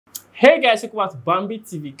Hey guys, welcome back to Bambi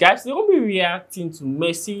TV. Guys, we're going to be reacting to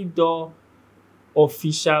Messi the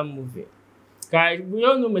official movie. Guys, we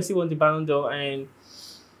all know Messi won the Ballon d'Or, and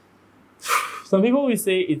some people will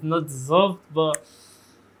say it's not deserved, but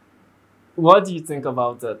what do you think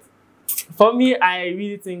about it? For me, I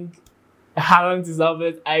really think Haaland deserved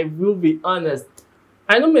it. I will be honest.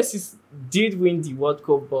 I know Messi did win the World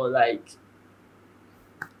Cup, but like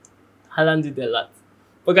Haaland did a lot.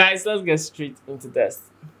 But guys, let's get straight into this.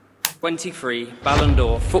 23 Ballon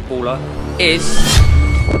d'Or footballer is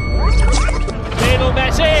Lionel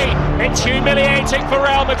Messi. It's humiliating for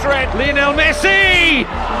Real Madrid. Lionel Messi,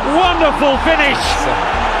 wonderful finish.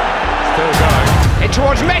 Still going. In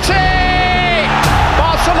towards Messi.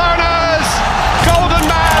 Barcelona's golden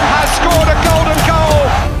man has scored a golden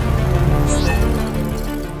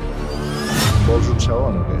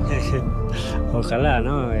 ¿no? Ojalá,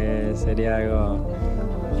 ¿no? Sería algo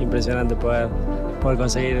impresionante poder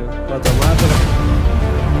conseguir otro más.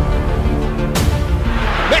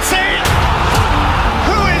 Messi!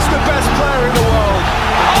 Who is the best player in the world?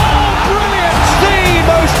 Oh, brilliant! The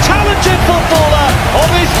most talented footballer of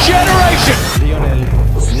his generation! Lionel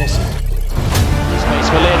Messi. Space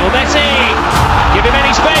for Lionel Messi! Give him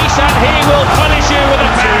any space and he will punish you with a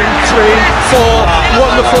bang! 3, 4,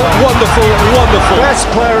 wonderful, wonderful, wonderful. Best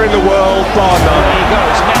player in the world, bar none. There he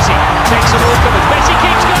goes, Messi takes a look and Messi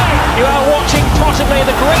keeps going! You are watching possibly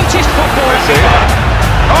the greatest footballer ever!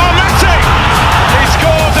 Oh, Messi! He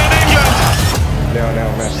scores in England!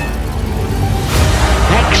 Lionel Messi.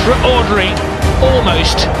 Extraordinary,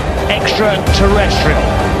 almost extraterrestrial.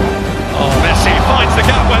 Oh, Messi finds the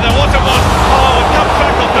gap where there wasn't one. Oh, it comes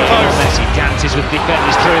back off the post. Messi dances with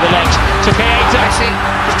defenders through the legs to Keita. Messi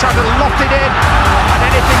is trying to loft it in, and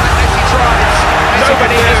anything that Messi tries,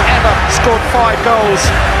 nobody has ever scored 5 goals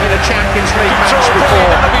in a Champions League match before.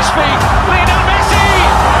 Out of his feet, Lionel Messi.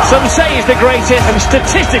 Some say he's the greatest, and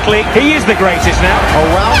statistically, he is the greatest now.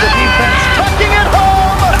 Around the defense, tucking it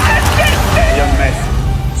home. Young Messi.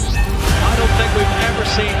 I don't think we've ever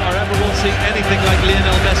seen or ever will see anything like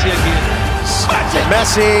Lionel Messi again.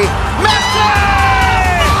 Messi! Messi!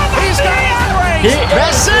 He's got it!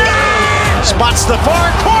 Messi! Spots the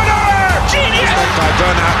far corner! Genius! By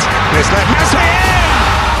Bernat. Here's left Messi!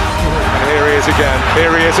 And here he is again.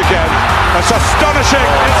 Here he is again. That's astonishing.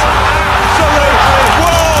 It's absolutely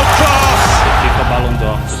world class. The FIFA Ballon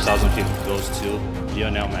d'Or 2015 goes to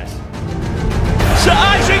Lionel Messi. Sir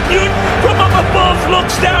Isaac Newton from up above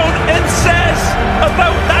looks down and says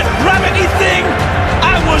about that gravity thing,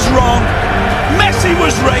 I was wrong. Messi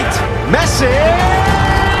was right. Messi!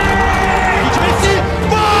 Messi!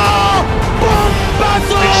 Ball! Boom!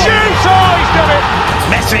 Basil! Shoots! Oh, he's done it.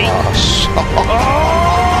 Messi.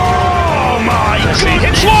 Oh my God!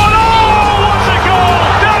 It's one! Oh, what a goal!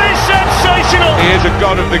 That is sensational. He is a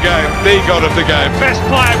god of the game. The god of the game. Best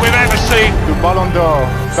player we've ever seen. The Ballon d'Or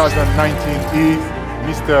 2019 is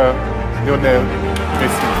Mr. Lionel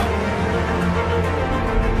Messi.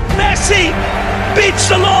 Messi beats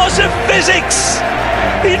the laws of physics.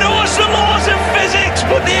 He knows the laws of physics,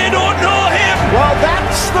 but they don't know him. Well,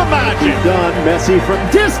 that's the magic. Done Messi from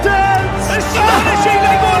distance. Astonishing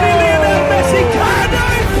like only Lionel Messi can.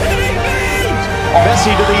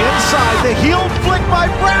 Messi to the inside. The heel flick by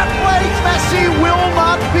Bradley. Messi will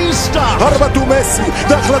not be stopped. هربت ميسي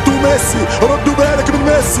دخلت ميسي ردوا بالك من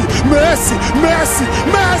ميسي ميسي ميسي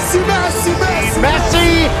ميسي ميسي ميسي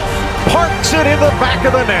Messi parks it in the back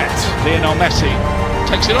of the net. Lionel Messi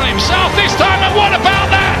takes it on himself this time, and what about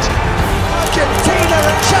that? Argentina,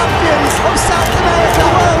 the champions of South America,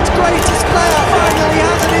 world's greatest player, finally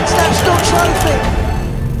has an international trophy.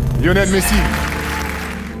 Lionel Messi.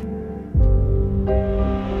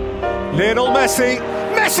 Lionel Messi.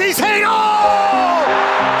 Messi's hit. Oh!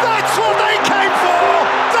 That's what they came for.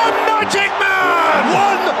 The magic man.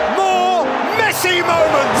 One more Messi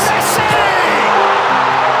moment. Messi.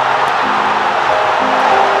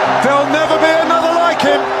 There'll never be another like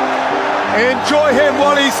him. Enjoy him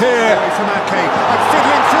while he's here. From Ake, and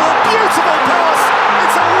fiddling through a beautiful pass.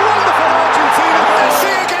 It's a wonderful Argentina.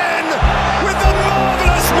 Messi again with the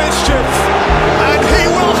marvellous mischief. And he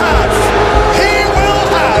will have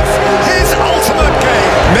his ultimate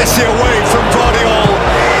game. Messi away from Guardiola.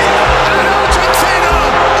 And Argentina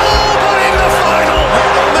all but in the final.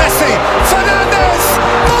 Messi, Fernandez,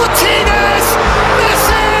 Martinez,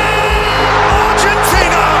 Messi!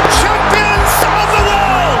 Argentina, champions of the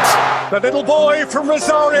world! The little boy from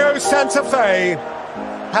Rosario, Santa Fe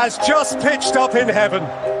has just pitched up in heaven.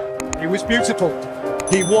 He was beautiful.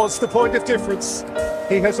 He was the point of difference.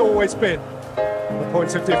 He has always been the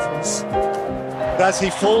point of difference. As he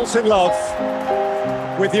falls in love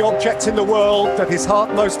with the object in the world that his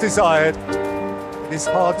heart most desired, it is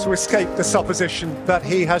hard to escape the supposition that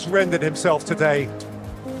he has rendered himself today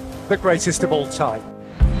the greatest of all time.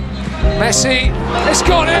 Messi, it's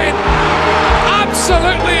gone in!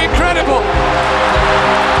 Absolutely incredible!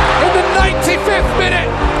 In the 95th minute!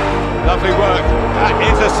 Lovely work. That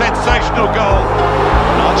is a sensational goal.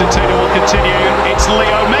 Argentina will continue. It's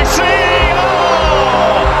Leo Messi!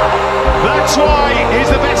 Oh! That's why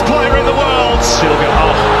he's the best player in the world. Silvio,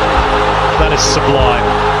 oh, that is sublime.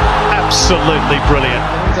 Absolutely brilliant.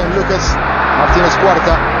 Lucas Martinez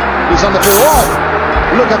Cuarta. He's on the field. Oh!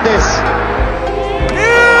 Look at this.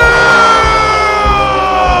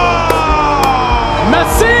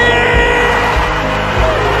 Messi!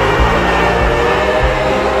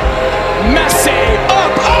 Messi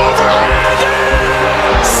up overhanded!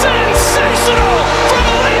 Sensational from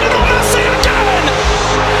Lionel Messi again!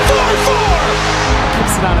 4-4!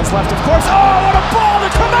 Puts it on his left, of course. Oh, what a ball to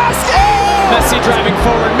Kamaski! Messi driving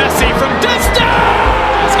forward. Messi from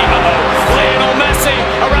distance! Lionel Messi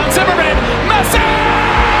around Zimmerman. Messi!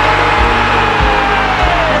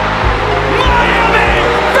 Miami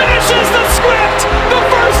finishes the script! The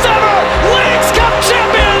first ever Leagues Cup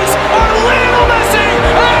champions are Lionel Messi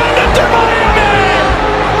and Inter Miami!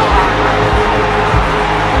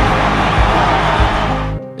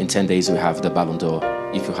 In 10 days we have the Ballon d'Or.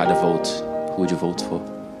 If you had a vote, who would you vote for?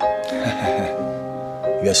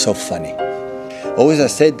 You are so funny. Always I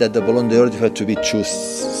said that the Ballon d'Or had to be two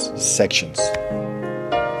sections.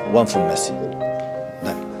 One for Messi.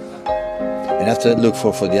 None. And after that look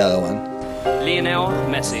for the other one. Lionel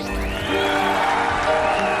Messi.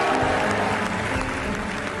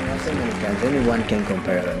 Anyone can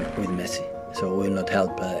compare with Messi, so will not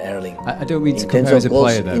help Erling. I don't mean to compare as a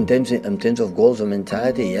player, though. In terms of goals or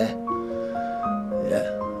mentality, yeah.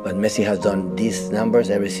 But Messi has done these numbers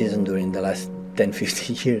every season during the last 10,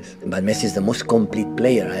 15 years. But Messi is the most complete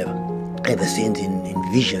player I've ever seen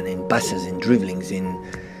in vision, in passes, in dribblings, in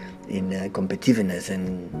competitiveness,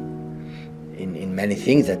 and in many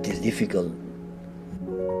things that is difficult.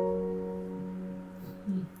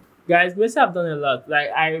 Guys, Messi have done a lot.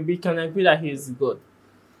 Like, we can agree that he is good.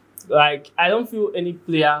 Like, I don't feel any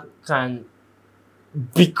player can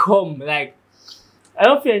become, like, I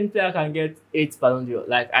don't feel any player can get 8 Ballon d'Or.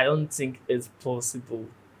 Like, I don't think it's possible.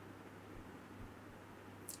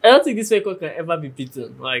 I don't think this record can ever be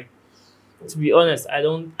beaten. Like, to be honest, I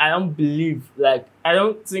don't believe, like, I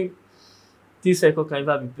don't think this record can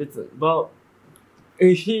ever be beaten. But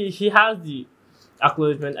he has the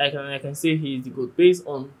acknowledgement. I can say he is good based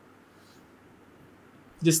on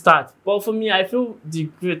the start. But for me, I feel the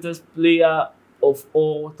greatest player of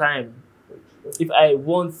all time. If I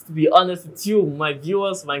want to be honest with you, my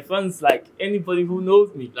viewers, my fans, like anybody who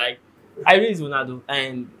knows me, like I really Ronaldo,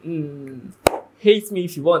 and hate me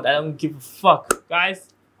if you want. I don't give a fuck, guys.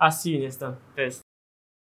 I'll see you next time. Peace.